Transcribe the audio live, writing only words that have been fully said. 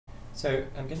So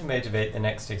I'm going to motivate the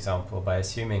next example by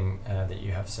assuming that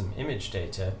you have some image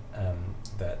data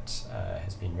that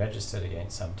has been registered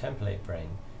against some template brain,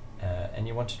 and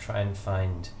you want to try and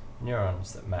find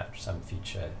neurons that match some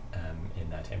feature in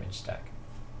that image stack.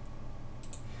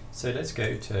 So let's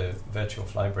go to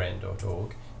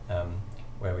virtualflybrain.org,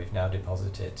 where we've now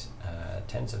deposited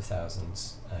tens of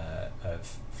thousands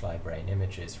of flybrain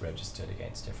images registered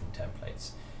against different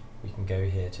templates. We can go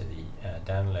here to the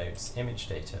Downloads Image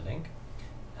Data link,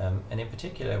 and in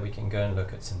particular we can go and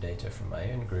look at some data from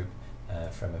my own group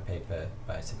from a paper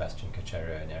by Sebastian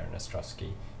Cochero and Aaron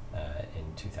Ostrowski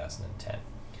in 2010.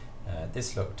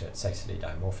 This looked at sexually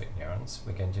dimorphic neurons.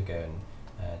 We're going to go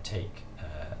and take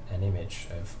an image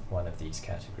of one of these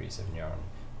categories of neuron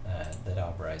that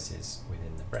arborizes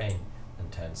within the brain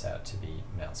and turns out to be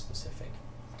male-specific.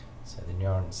 So the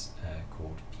neurons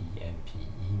called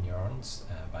PMPE neurons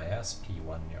by us,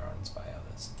 P1 neurons by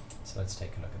others. So let's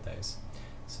take a look at those.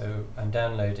 So I'm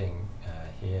downloading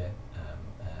here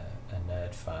a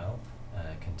NERD file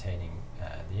containing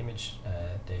the image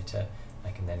data.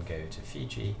 I can then go to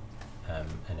Fiji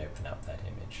and open up that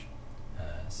image.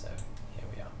 So here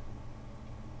we are.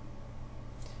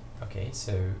 Okay,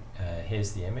 so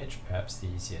here's the image. Perhaps the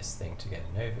easiest thing to get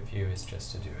an overview is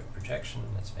just to do a projection.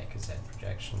 Let's make a Z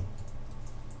projection.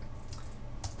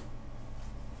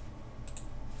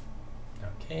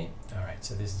 Okay, alright,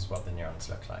 so this is what the neurons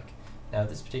look like. Now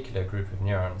this particular group of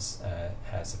neurons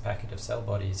has a packet of cell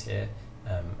bodies here,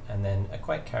 and then a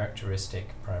quite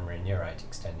characteristic primary neurite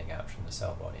extending out from the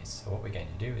cell bodies. So what we're going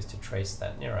to do is to trace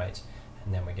that neurite,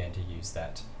 and then we're going to use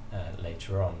that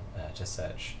later on to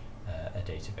search a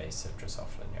database of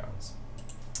Drosophila neurons.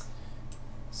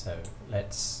 So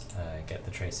let's get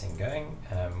the tracing going.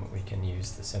 We can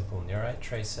use the simple neurite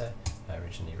tracer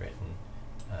originally written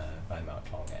by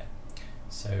Mark Longair.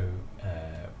 So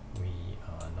we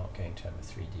are not going to have a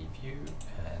 3D view,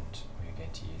 and we're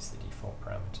going to use the default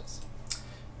parameters.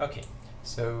 Okay,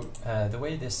 so the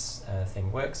way this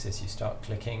thing works is you start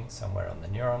clicking somewhere on the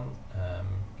neuron,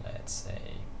 let's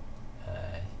say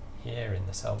here in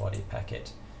the cell body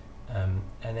packet, and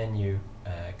then you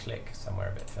click somewhere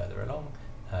a bit further along,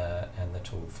 and the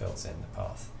tool fills in the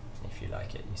path. And if you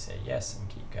like it, you say yes and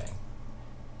keep going.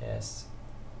 Yes.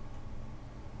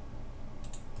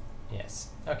 Yes.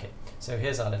 Okay, so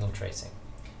here's our little tracing.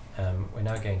 We're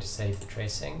now going to save the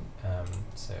tracing.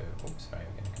 So, oops, sorry,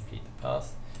 we're going to complete the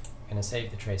path. We're going to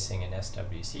save the tracing in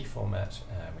SWC format,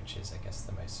 which is, I guess,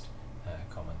 the most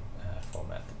common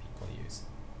format that people use.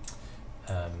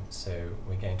 So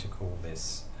we're going to call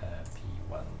this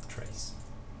P1 trace.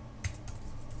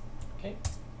 Okay.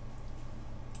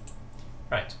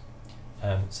 Right.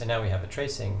 So now we have a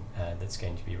tracing that's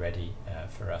going to be ready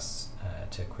for us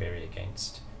to query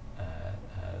against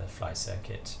the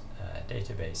FlyCircuit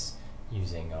database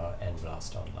using our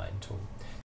NBLAST online tool.